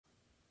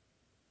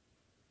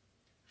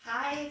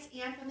Hi, it's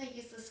Anne from the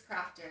Useless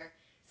Crafter.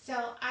 So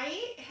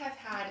I have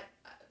had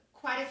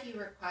quite a few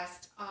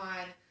requests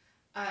on,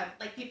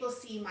 like people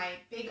see my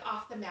big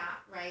off the mat,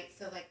 right?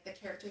 So like the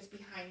characters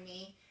behind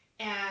me,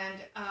 and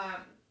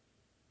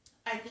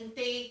I think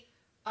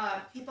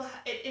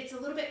it's a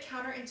little bit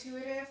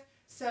counterintuitive.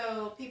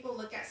 So people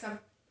look at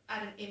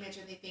at an image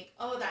and they think,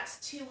 oh, that's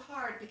too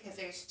hard because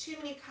there's too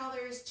many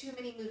colors, too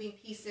many moving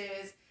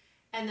pieces,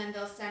 and then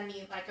they'll send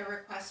me like a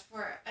request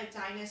for a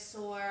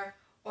dinosaur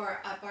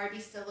or a Barbie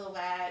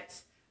silhouette,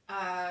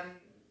 um,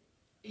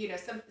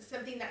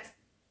 something that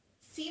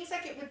seems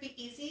like it would be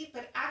easy,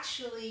 but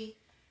actually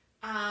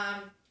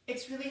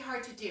it's really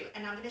hard to do.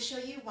 And I'm going to show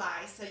you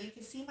why. So you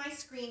can see my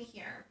screen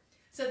here.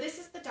 So this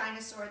is the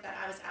dinosaur that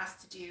I was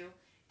asked to do,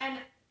 and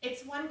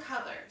it's one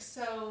color.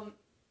 So,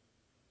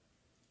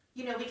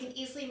 we can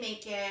easily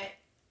make it,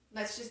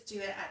 let's just do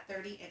it at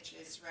 30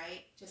 inches,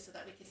 right? Just so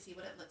that we can see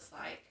what it looks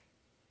like.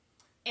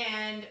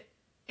 And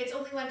it's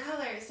only one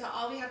color, so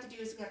all we have to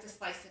do is we have to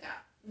slice it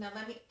up. Now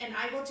and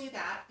I will do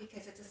that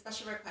because it's a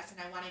special request, and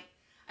I want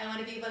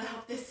to be able to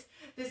help this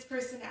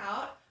person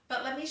out.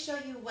 But let me show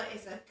you what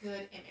is a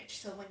good image.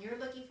 So when you're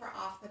looking for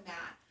off the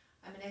mat,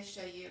 I'm going to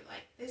show you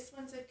like this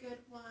one's a good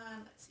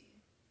one. Let's see.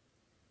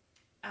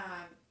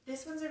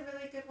 This one's a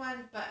really good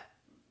one, but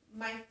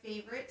my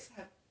favorites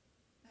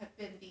have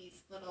been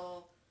these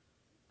little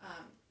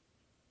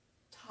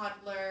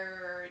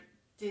toddler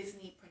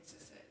Disney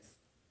princesses.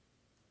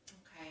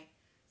 Okay.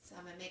 So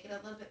I'm going to make it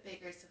a little bit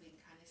bigger so we can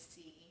kind of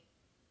see.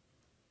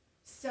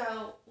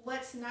 So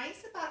what's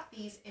nice about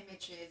these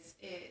images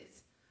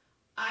is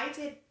I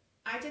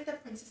did the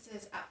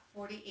princesses at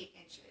 48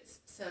 inches.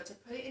 So to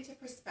put it into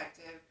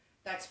perspective,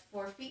 that's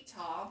 4 feet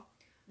tall.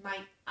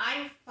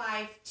 I'm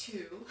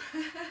 5'2".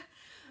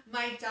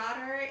 My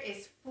daughter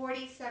is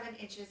 47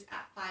 inches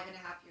at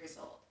 5.5 years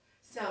old.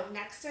 So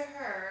next to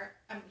her,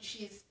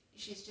 she's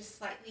just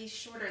slightly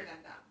shorter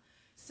than them.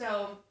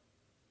 So,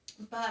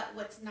 but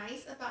what's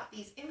nice about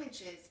these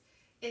images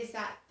is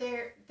that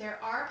there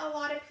are a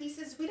lot of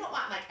pieces. We don't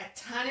want like a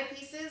ton of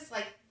pieces.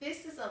 Like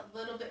this is a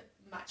little bit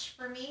much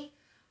for me.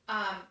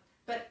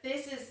 But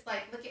this is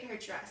like, look at her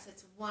dress.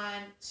 It's 1,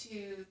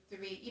 2,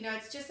 3.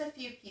 It's just a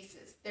few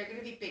pieces. They're going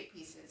to be big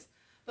pieces.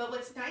 But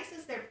what's nice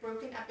is they're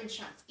broken up in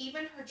chunks.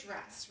 Even her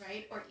dress,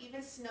 right? Or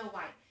even Snow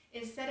White.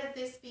 Instead of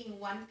this being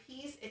one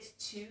piece, it's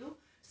 2.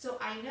 So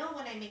I know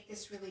when I make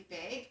this really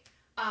big,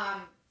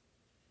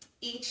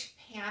 each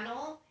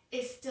panel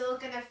is still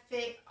going to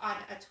fit on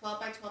a 12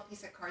 by 12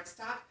 piece of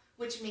cardstock,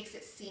 which makes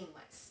it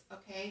seamless,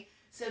 okay?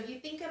 So if you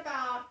think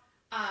about,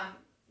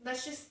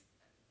 let's just,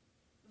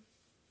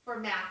 for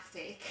math's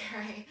sake,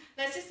 right?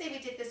 Let's just say we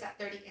did this at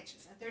 30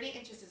 inches. And 30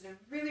 inches is a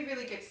really,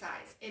 really good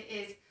size. It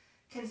is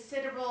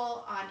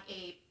considerable on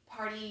a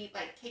party,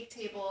 like cake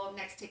table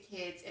next to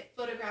kids. It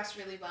photographs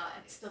really well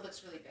and it still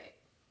looks really big.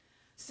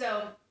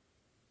 So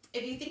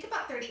if you think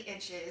about 30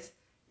 inches,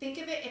 think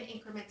of it in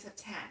increments of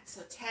 10.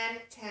 So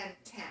 10, 10,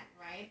 10,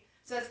 right?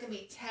 So it's going to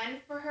be 10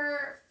 for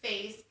her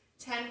face,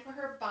 10 for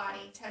her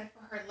body, 10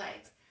 for her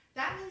legs.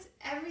 That means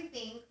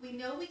everything, we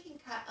know we can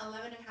cut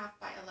 11.5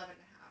 by 11.5.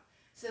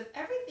 So if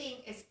everything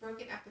is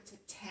broken up into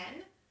 10,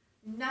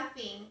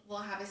 nothing will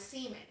have a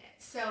seam in it.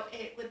 So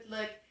it would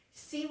look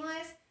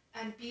seamless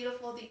and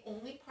beautiful. The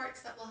only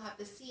parts that will have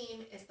the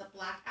seam is the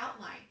black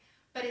outline,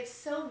 but it's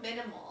so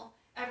minimal.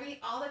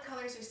 All the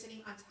colors are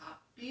sitting on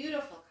top.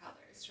 Beautiful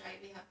colors, right?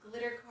 We have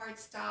glitter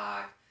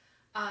cardstock.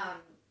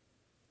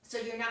 So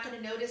you're not going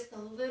to notice the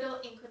little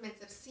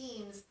increments of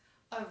seams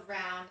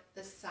around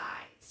the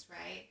sides,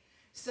 right?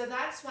 So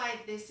that's why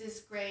this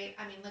is great.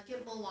 I mean, look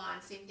at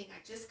Mulan, same thing.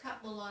 I just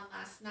cut Mulan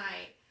last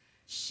night.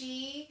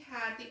 She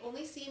had, the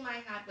only seam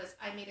I had was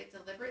I made a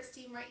deliberate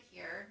seam right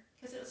here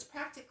because it was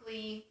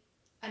practically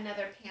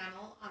another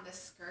panel on the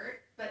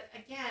skirt. But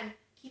again,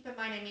 keep in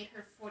mind I made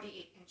her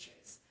 48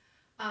 inches.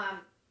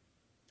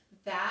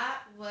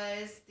 That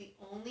was the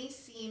only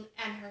seam,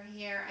 and her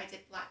hair, I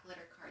did black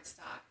glitter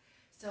cardstock.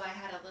 So I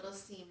had a little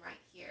seam right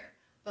here.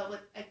 But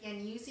with,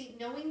 again,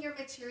 knowing your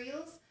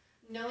materials,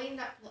 knowing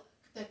that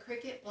the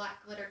Cricut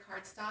black glitter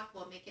cardstock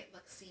will make it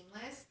look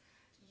seamless,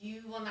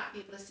 you will not be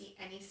able to see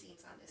any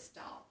seams on this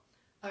doll,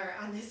 or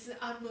on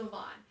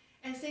Mulan.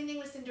 And same thing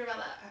with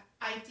Cinderella.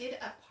 I did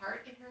a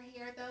part in her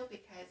hair though,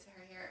 because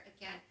her hair,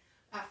 again,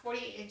 at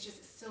 48 inches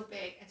is so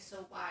big and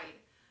so wide.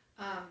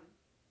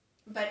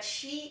 But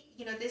she,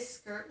 this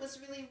skirt was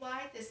really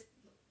wide, this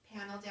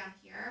panel down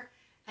here,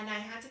 and I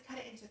had to cut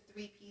it into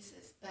 3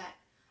 pieces, but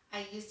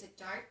I used a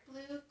dark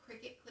blue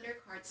Cricut glitter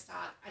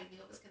cardstock. I knew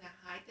it was going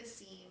to hide the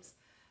seams.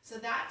 So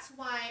that's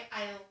why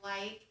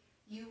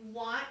you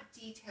want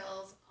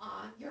details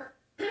on your,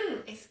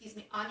 excuse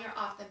me, on your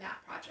off the mat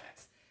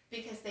projects,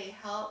 because they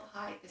help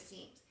hide the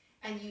seams.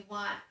 And you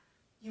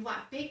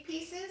want big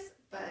pieces,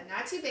 but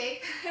not too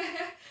big.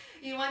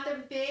 You want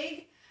them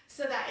big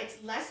so that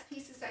it's less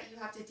pieces that you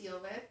have to deal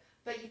with,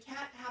 but you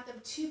can't have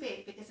them too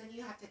big because then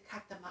you have to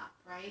cut them up,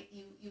 right?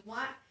 You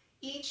want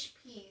each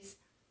piece,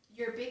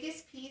 your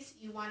biggest piece,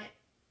 you want it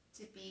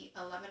to be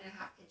 11.5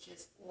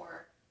 inches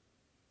or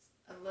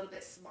a little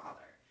bit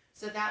smaller.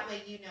 So that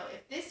way you know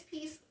if this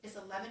piece is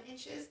 11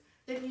 inches,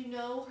 then you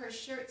know her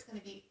shirt's going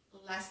to be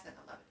less than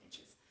 11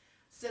 inches.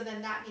 So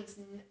then that means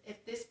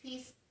if this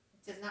piece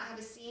does not have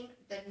a seam,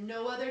 then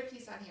no other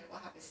piece on here will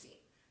have a seam.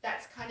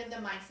 That's kind of the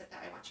mindset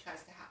that I want you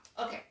guys to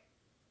have. Okay,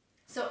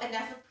 so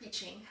enough of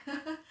preaching.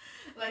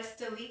 Let's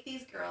delete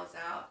these girls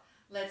out.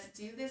 Let's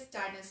do this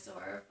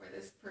dinosaur for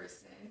this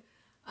person.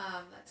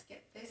 Let's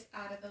get this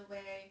out of the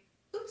way.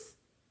 Oops.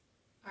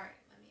 All right,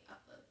 let me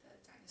upload the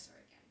dinosaur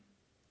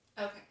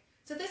again. Okay,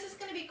 so this is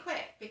going to be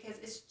quick because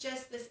it's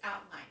just this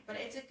outline, but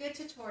it's a good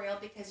tutorial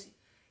because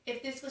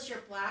if this was your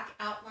black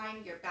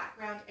outline, your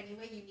background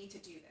anyway, you need to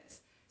do this.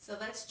 So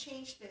let's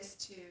change this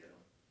to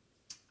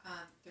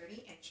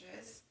 30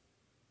 inches.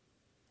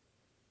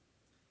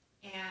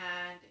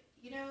 And,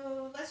 you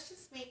know, let's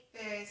just make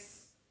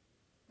this,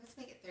 let's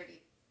make it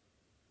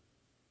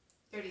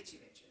 32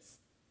 inches,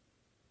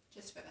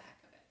 just for the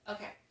heck of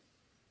it. Okay.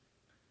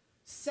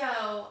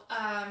 So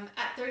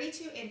at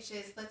 32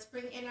 inches, let's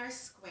bring in our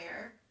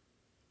square.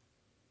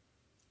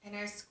 And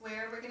our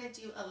square, we're going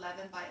to do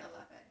 11 by 11.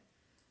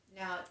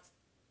 Now,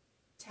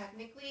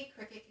 technically,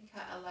 Cricut can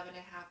cut 11.5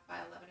 by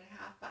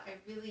 11.5, but I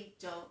really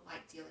don't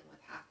like dealing with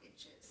half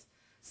inches.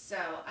 So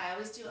I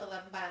always do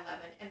 11 by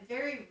 11, and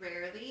very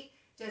rarely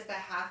does the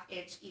half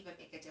inch even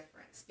make a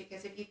difference.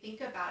 Because if you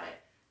think about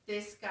it,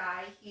 this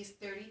guy, he's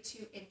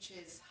 32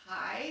 inches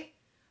high.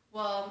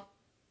 Well,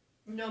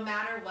 no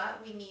matter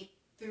what, we need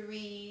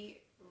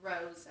 3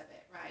 rows of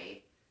it,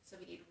 right? So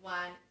we need 1,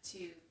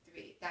 2,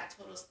 3. That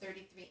totals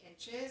 33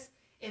 inches.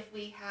 If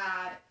we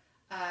had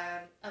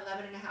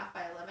 11.5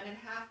 by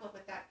 11.5, what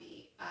would that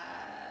be?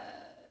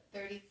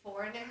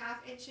 34.5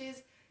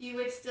 inches. You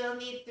would still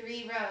need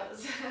 3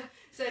 rows.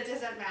 So it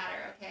doesn't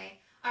matter, okay?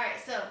 All right,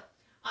 so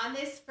on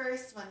this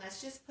first one,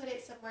 let's just put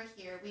it somewhere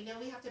here. We know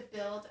we have to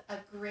build a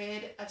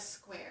grid of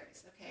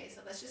squares, okay?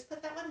 So let's just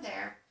put that one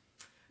there.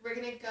 We're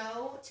going to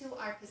go to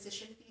our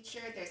position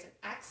feature. There's an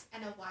X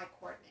and a Y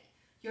coordinate.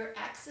 Your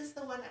X is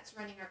the one that's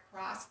running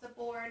across the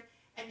board,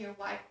 and your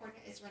Y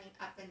coordinate is running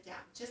up and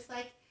down, just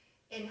like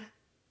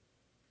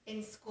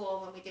in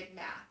school when we did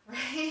math,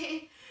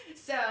 right?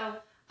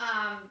 So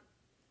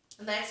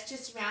let's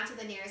just round to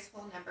the nearest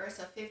whole number.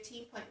 So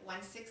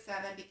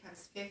 15.167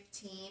 becomes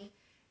 15,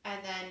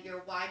 and then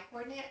your Y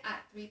coordinate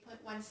at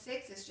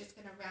 3.16 is just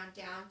going to round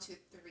down to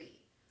 3,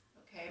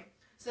 okay?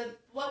 So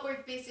what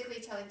we're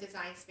basically telling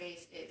Design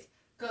Space is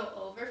go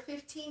over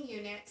 15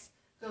 units,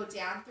 go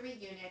down 3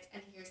 units,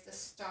 and here's the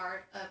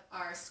start of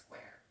our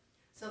square.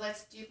 So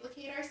let's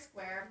duplicate our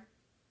square,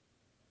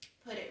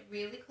 put it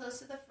really close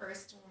to the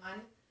first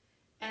one,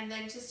 and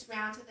then just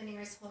round to the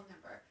nearest whole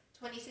number.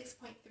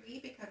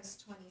 26.3 becomes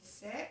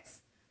 26,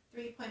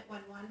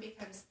 3.11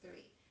 becomes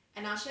 3.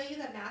 And I'll show you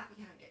the math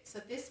behind it. So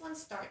this one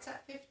starts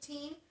at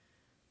 15,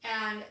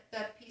 and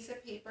the piece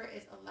of paper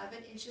is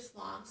 11 inches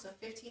long, so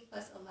 15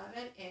 plus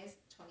 11 is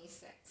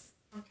 26,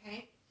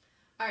 okay?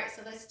 All right,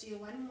 so let's do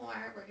one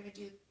more. We're gonna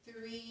do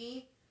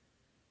 3,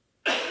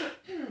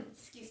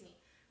 excuse me.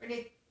 We're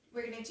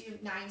gonna do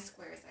 9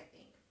 squares, I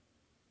think.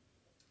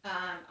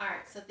 All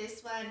right, so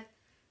this one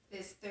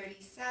is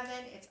 37,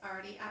 it's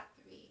already at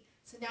 3.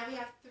 So now we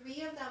have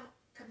 3 of them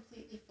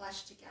completely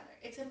flushed together.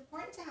 It's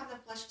important to have them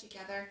flushed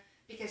together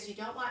because you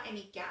don't want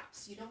any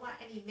gaps. You don't want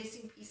any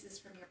missing pieces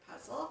from your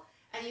puzzle,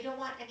 and you don't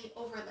want any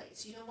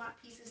overlays. You don't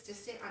want pieces to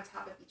sit on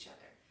top of each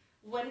other.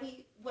 When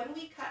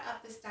we cut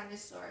up this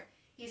dinosaur,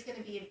 he's going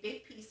to be in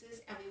big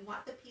pieces, and we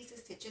want the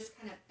pieces to just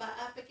kind of butt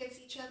up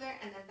against each other,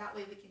 and then that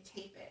way we can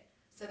tape it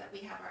so that we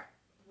have our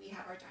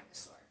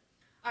dinosaur.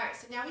 All right,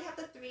 so now we have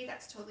the 3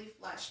 that's totally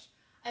flushed.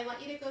 I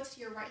want you to go to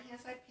your right-hand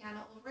side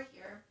panel over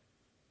here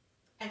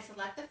and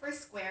select the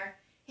first square,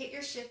 hit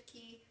your shift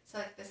key,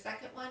 select the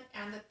second one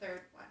and the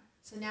third one.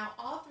 So now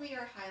all 3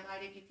 are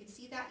highlighted. You can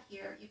see that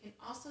here. You can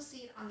also see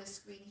it on the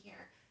screen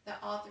here that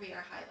all 3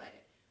 are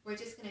highlighted. We're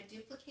just going to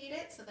duplicate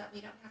it so that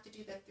we don't have to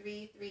do the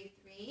 3, 3,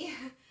 3,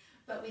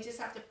 but we just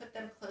have to put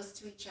them close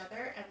to each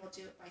other, and we'll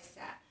do it by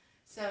set.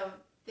 So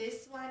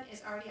this one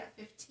is already at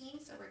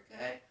 15, so we're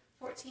good.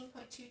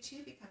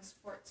 14.22 becomes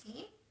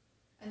 14,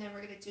 and then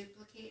we're going to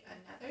duplicate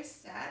another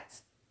set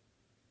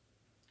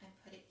and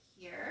put it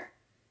here.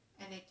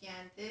 And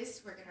again,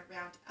 this we're going to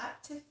round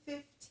up to 15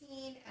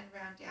 and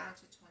round down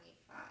to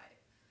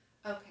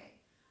 25. Okay,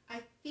 I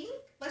think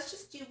let's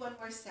just do one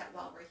more set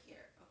while we're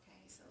here.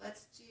 Okay, so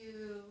let's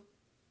do,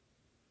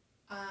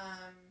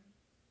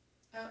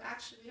 oh,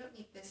 actually we don't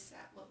need this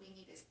set. What we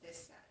need is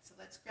this set. So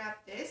let's grab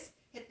this,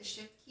 hit the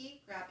shift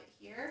key, grab it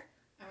here,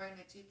 and we're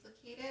going to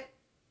duplicate it,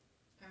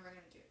 and we're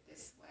going to do it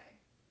this way.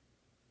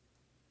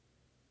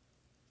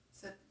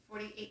 So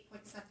 48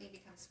 point something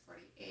becomes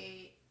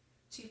 48.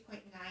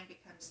 2.9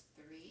 becomes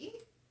 3.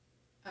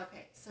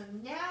 Okay, so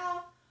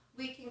now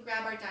we can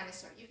grab our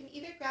dinosaur. You can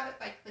either grab it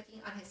by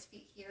clicking on his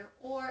feet here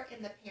or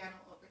in the panel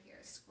over here.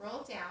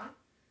 Scroll down,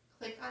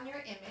 click on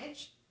your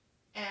image,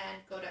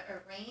 and go to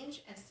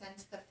Arrange and Send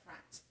to the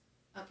Front.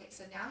 Okay,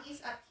 so now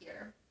he's up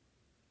here.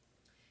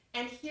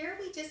 And here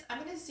I'm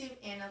going to zoom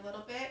in a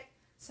little bit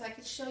so I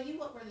can show you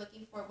what we're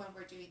looking for when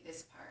we're doing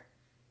this part.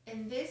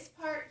 In this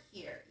part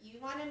here, you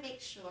want to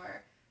make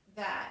sure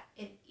that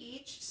in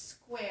each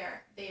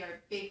square, they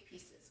are big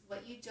pieces.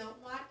 What you don't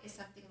want is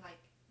something like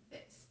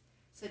this.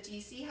 So do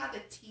you see how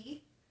the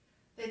teeth,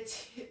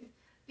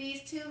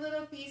 these two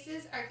little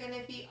pieces are going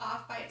to be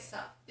off by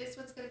itself. This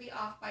one's going to be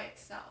off by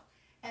itself.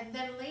 And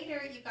then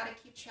later, you got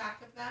to keep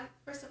track of them.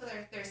 First of all,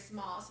 they're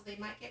small, so they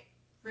might get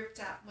ripped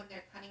up when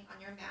they're cutting on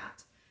your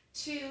mat.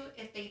 Two,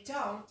 if they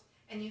don't,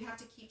 and you have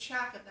to keep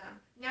track of them,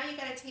 now you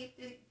got to take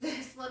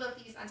this little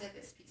piece onto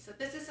this piece. So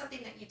this is something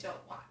that you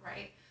don't want,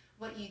 right?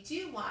 What you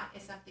do want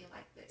is something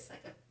like this,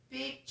 like a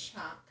big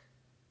chunk.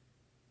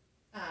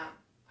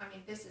 I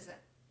mean, this isn't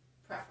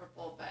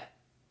preferable, but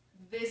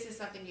this is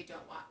something you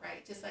don't want,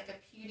 right? Just like a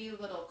puny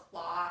little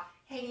claw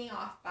hanging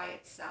off by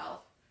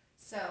itself.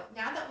 So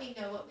now that we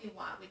know what we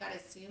want, we got to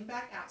zoom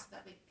back out so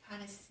that we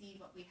kind of see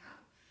what we have.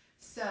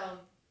 So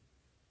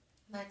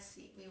let's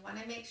see. We want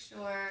to make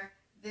sure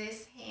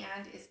this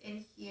hand is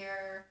in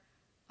here.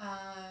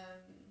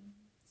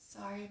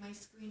 Sorry, my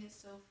screen is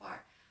so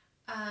far.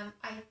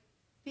 I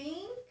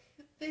think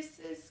this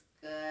is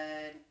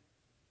good.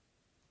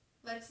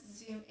 Let's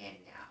zoom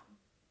in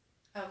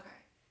now. Okay.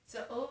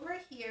 So over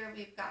here,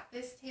 we've got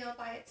this tail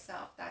by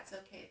itself. That's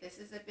okay. This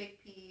is a big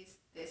piece.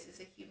 This is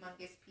a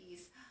humongous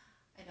piece.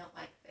 I don't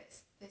like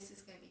this. This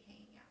is going to be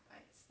hanging out by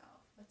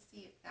itself. Let's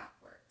see if that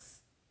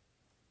works.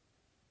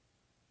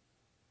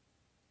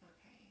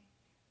 Okay.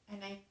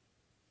 And I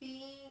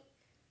think,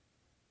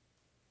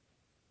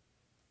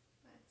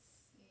 let's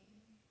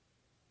see.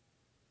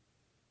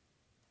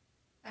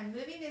 I'm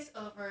moving this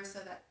over so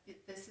that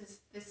this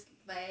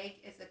leg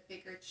is a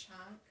bigger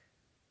chunk.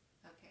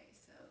 Okay,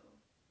 so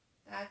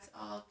that's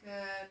all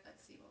good.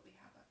 Let's see what we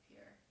have up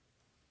here.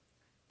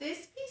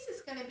 This piece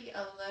is going to be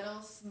a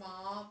little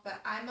small,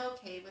 but I'm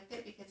okay with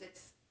it because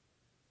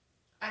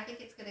I think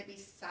it's going to be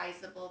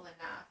sizable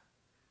enough.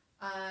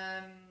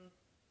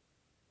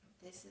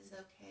 This is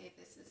okay.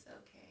 This is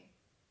okay.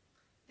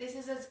 This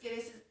is as good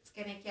as it's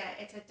going to get.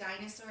 It's a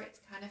dinosaur. It's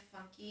kind of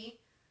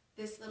funky.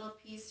 This little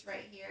piece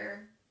right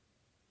here,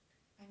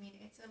 I mean,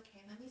 it's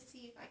okay. Let me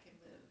see if I can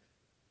move.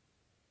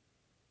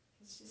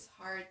 It's just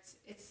hard.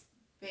 It's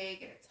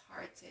big and it's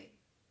hard to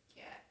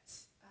get.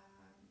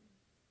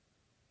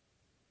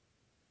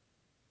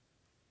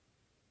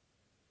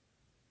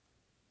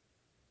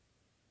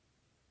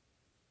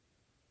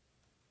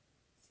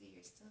 See,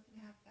 you're still going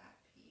to have that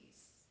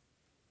piece.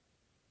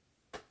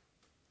 Let's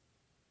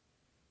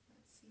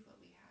see what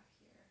we have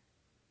here.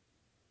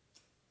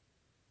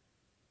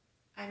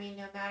 I mean,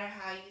 no matter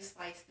how you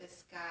slice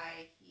this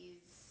guy,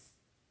 he's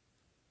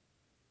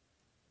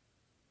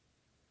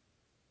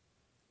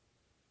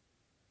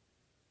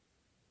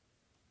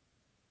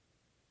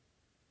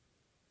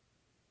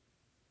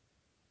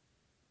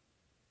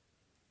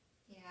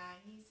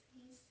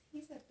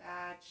a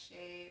bad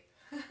shape.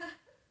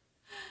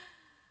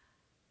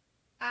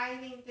 I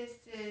think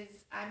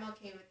I'm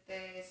okay with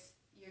this.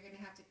 You're going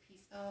to have to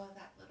piece, oh,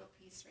 that little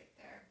piece right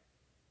there.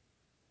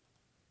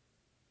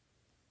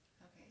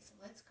 Okay, so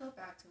let's go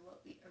back to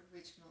what we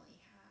originally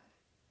had.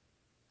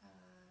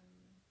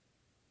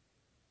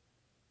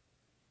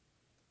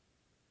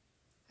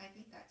 I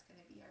think that's going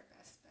to be our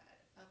best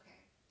bet.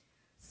 Okay,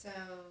 so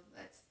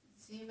let's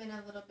zoom in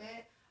a little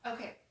bit.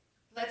 Okay,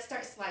 let's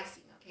start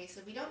slicing. Okay,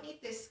 so we don't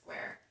need this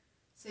square.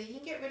 So you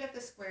can get rid of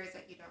the squares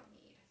that you don't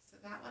need. So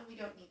that one we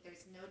don't need.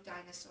 There's no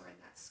dinosaur in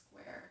that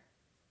square.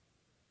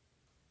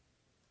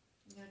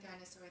 No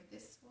dinosaur in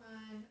this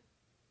one.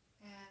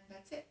 And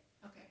that's it.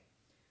 Okay.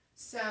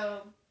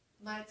 So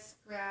let's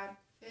grab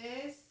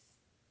this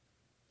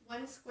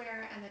one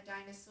square and the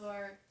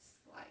dinosaur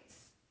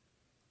slice.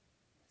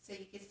 So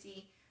you can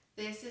see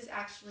this is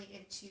actually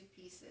in two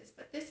pieces.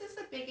 But this is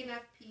a big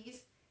enough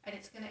piece and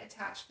it's going to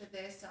attach to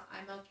this. So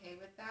I'm okay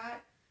with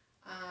that.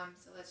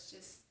 So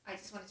I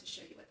just wanted to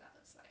show you what that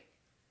looks like.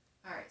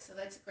 All right, so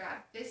let's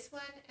grab this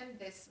one and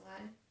this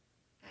one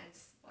and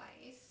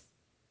slice.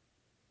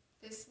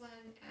 This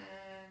one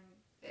and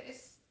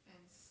this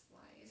and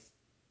slice.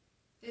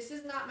 This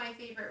is not my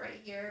favorite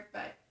right here,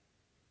 but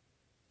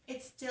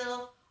it's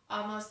still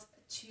almost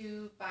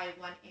 2 by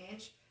 1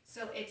 inch.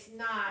 So it's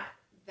not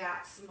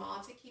that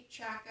small to keep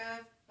track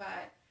of,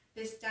 but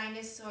this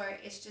dinosaur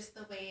is just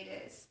the way it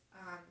is.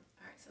 All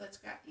right, so let's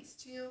grab these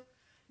two.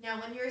 Now,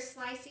 when you're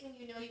slicing,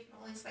 you know you can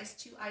only slice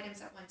 2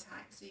 items at one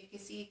time. So you can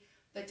see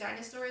the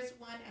dinosaur is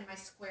 1 and my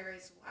square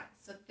is 1.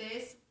 So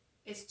this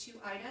is 2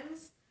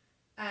 items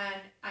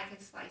and I can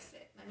slice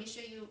it. Let me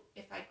show you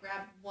if I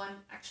grab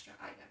 1 extra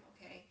item,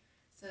 okay?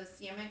 So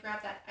see, I'm going to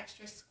grab that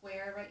extra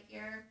square right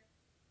here.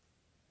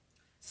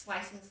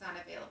 Slicing is not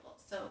available.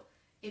 So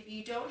if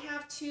you don't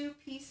have 2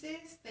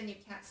 pieces, then you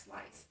can't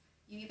slice.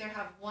 You either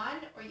have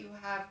 1 or you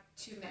have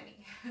too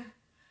many.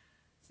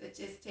 So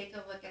just take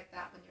a look at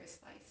that when you're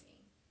slicing.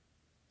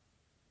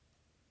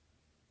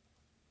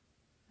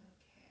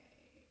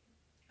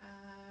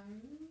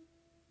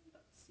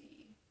 Let's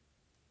see.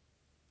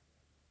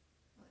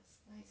 Let's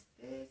slice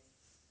this.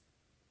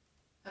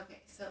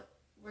 Okay, so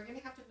we're going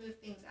to have to move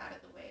things out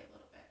of the way a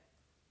little bit.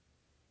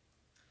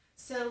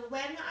 So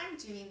when I'm I'm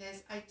doing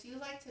this, I do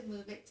like to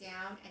move it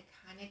down and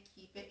kind of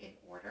keep it in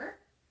order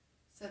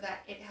so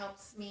that it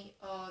helps me.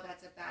 Oh,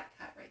 that's a bad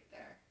cut right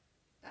there.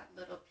 That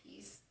little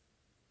piece.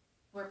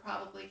 We're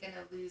probably going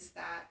to lose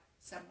that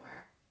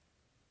somewhere.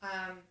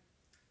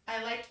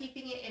 I like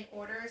keeping it in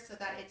order so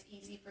that it's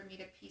easy for me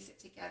to piece it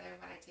together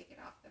when I take it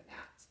off the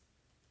mat.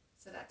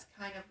 So that's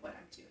kind of what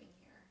I'm doing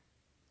here.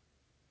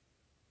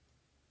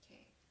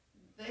 Okay,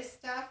 this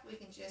stuff we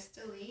can just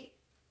delete.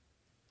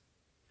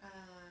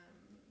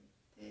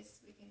 This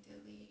we can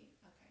delete.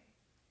 Okay,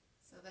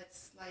 so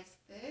let's slice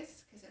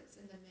this because it was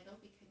in the middle.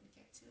 We couldn't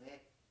get to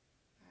it.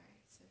 All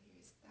right, so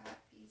here's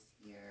that piece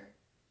here,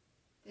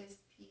 this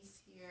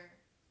piece here,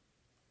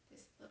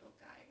 this little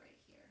guy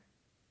right here.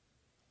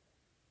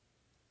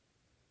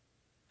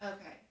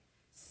 Okay,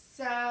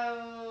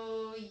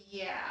 so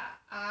yeah,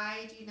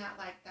 I do not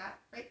like that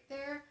right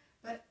there,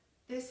 but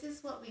this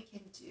is what we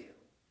can do.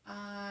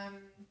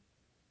 I'm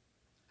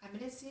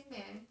going to zoom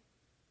in.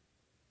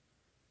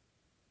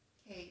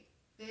 Okay,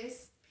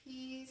 this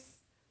piece,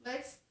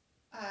 let's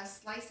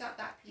slice out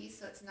that piece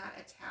so it's not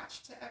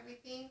attached to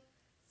everything.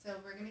 So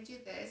we're going to do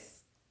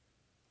this.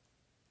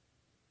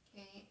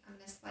 Okay, I'm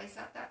going to slice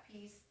out that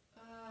piece.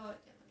 Oh,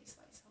 it didn't let me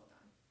slice. Hold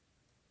on.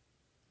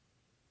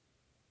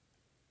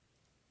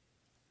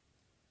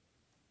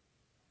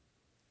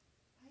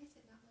 Why is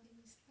it not letting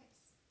me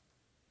slice?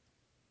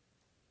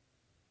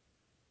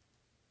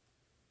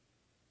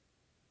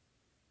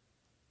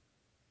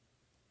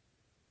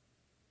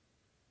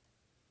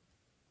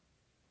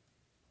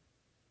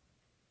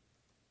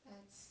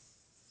 That's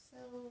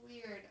so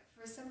weird.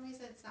 For some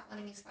reason, it's not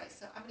letting me slice.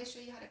 So I'm going to show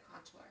you how to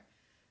contour.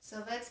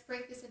 So let's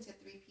break this into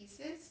 3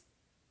 pieces.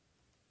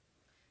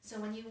 So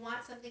when you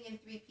want something in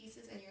 3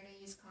 pieces and you're going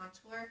to use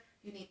contour,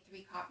 you need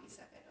 3 copies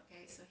of it,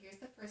 okay? So here's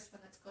the first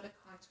one. Let's go to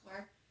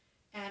contour.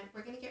 And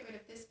we're going to get rid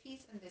of this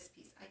piece and this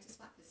piece. I just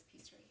want this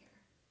piece right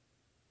here.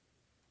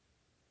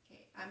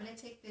 Okay, I'm going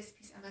to take this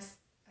piece. I'm going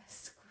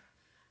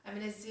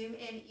to zoom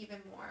in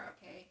even more,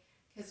 okay?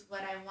 Because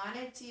what I want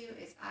to do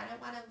is I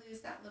don't want to lose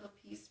that little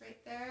piece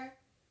right there.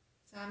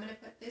 So I'm going to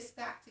put this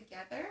back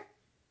together.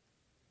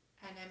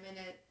 And I'm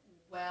going to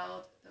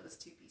weld those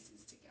 2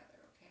 pieces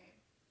together, okay?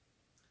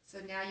 So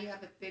now you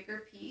have a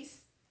bigger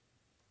piece.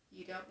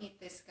 You don't need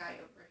this guy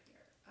over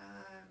here.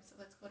 So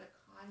let's go to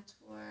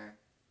contour.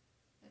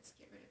 Let's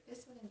get rid of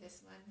this one and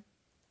this one.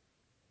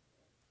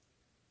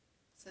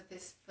 So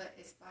this foot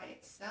is by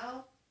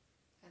itself.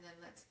 And then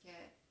let's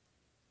get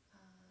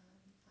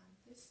on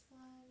this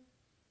one.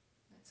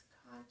 Let's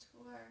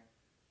contour.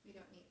 We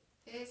don't need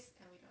this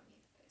and we don't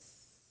need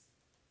this.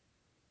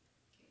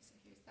 Okay, so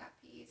here's that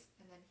piece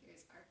and then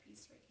here's our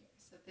piece right here.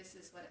 So this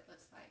is what it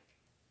looks like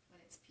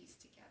when it's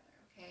pieced together,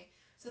 okay?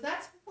 So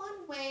that's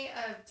one way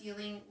of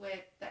dealing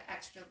with the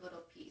extra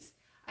little piece.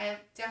 I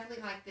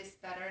definitely like this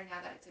better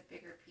now that it's a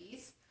bigger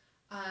piece.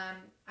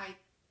 I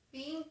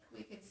think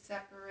we can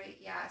separate,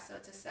 yeah, so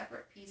it's a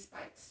separate piece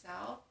by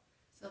itself.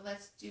 So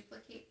let's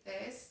duplicate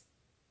this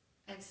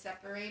and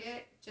separate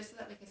it just so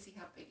that we can see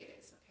how big it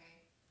is,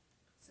 okay?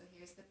 So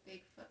here's the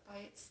big foot by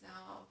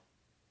itself.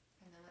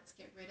 And then let's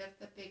get rid of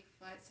the big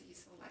foot. So you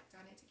select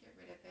on it to get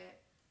rid of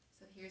it.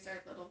 So here's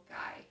our little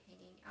guy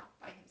hanging out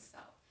by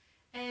himself.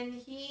 And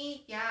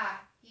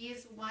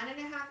he's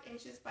 1.5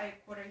 inches by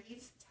 1/4.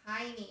 He's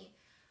tiny.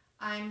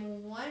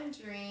 I'm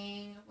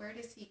wondering, where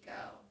does he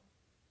go?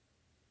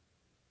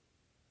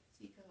 Does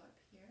he go up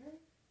here?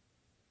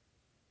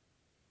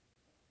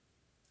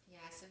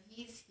 Yeah, so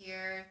he's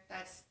here.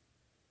 That's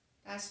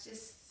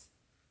just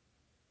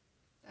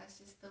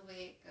the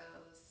way it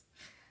goes.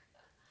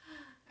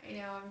 I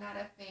know I'm not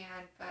a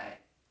fan, but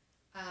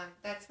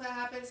that's what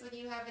happens when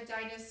you have a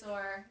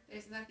dinosaur.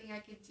 There's nothing I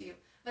could do.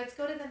 Let's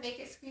go to the Make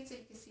It screen so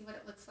you can see what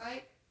it looks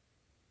like.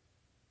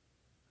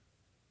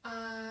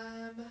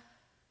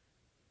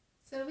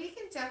 So we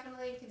can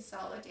definitely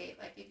consolidate.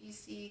 Like if you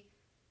see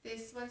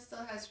this one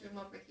still has room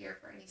over here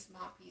for any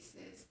small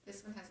pieces.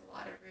 This one has a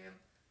lot of room.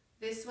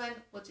 This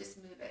one will just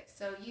move it.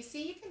 So you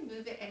see you can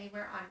move it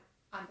anywhere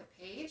on the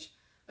page,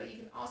 but you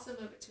can also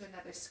move it to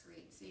another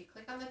screen. So you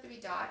click on the 3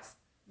 dots,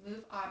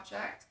 move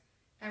object,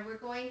 and we're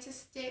going to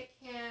stick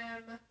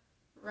him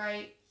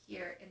right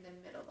here in the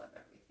middle of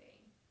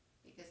everything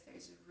because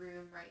there's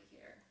room right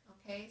here.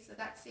 Okay, so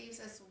that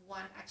saves us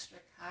 1 extra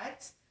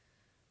cut.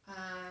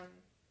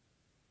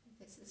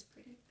 This is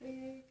pretty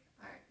big.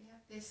 All right, we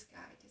have this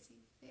guy. Does he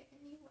fit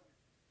anywhere?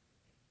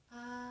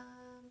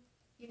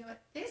 You know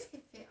what? This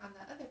can fit on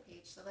the other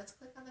page. So let's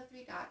click on the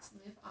 3 dots,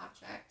 move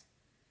object,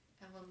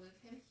 and we'll move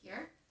him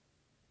here.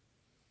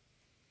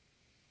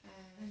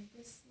 And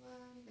this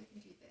one, we can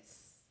do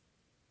this.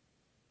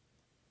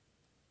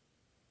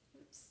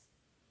 Oops.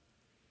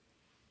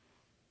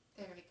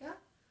 There we go.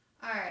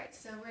 All right,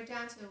 so we're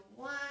down to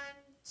 1,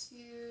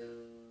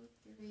 2,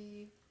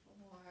 3,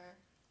 4,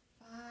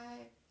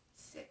 5,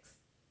 6.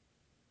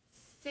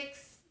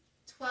 6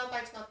 12 by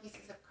 12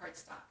 pieces of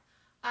cardstock.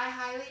 I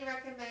highly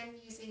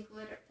recommend using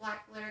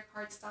black glitter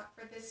cardstock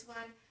for this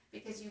one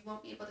because you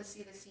won't be able to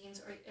see the seams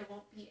or it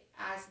won't be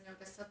as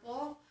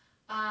noticeable.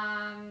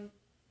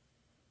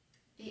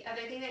 The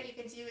other thing that you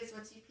can do is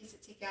once you piece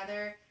it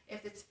together,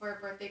 if it's for a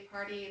birthday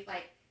party,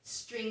 like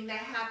string the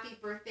happy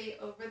birthday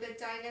over the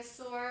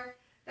dinosaur.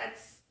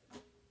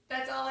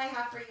 That's all I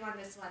have for you on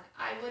this one.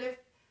 I would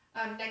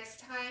have,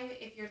 next time,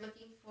 if you're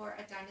looking for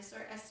a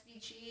dinosaur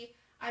SVG,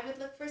 I would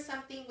look for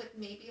something with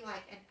maybe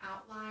like an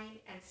outline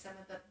and some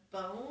of the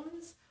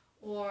bones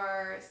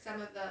or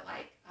some of the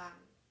like,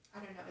 I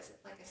don't know, is it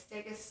like a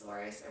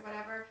stegosaurus or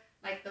whatever,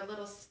 like the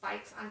little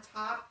spikes on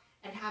top,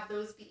 and have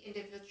those be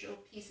individual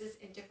pieces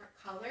in different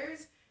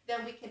colors.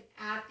 Then we can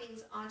add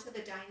things onto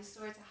the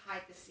dinosaur to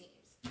hide the seams.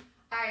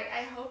 All right,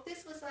 I hope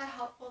this was a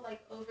helpful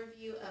like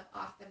overview of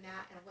off the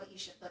mat and what you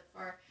should look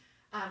for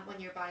when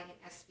you're buying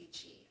an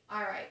SVG.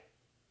 All right,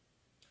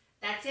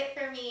 that's it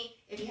for me.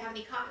 If you have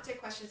any comments or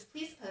questions,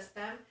 please post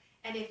them.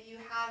 And if you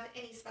have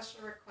any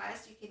special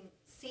requests, you can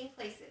same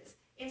places,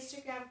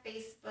 Instagram,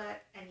 Facebook,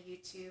 and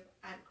YouTube.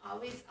 I'm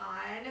always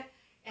on,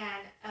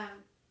 and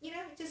you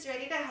know, just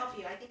ready to help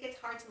you. I think it's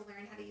hard to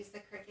learn how to use the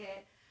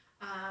Cricut.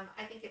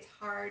 I think it's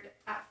hard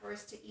at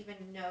first to even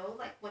know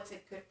like what's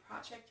a good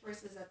project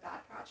versus a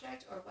bad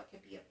project, or what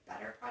could be a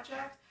better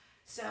project.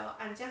 So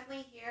I'm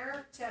definitely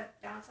here to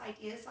bounce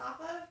ideas off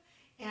of,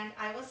 and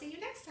I will see you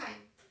next time.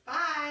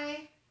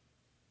 Bye!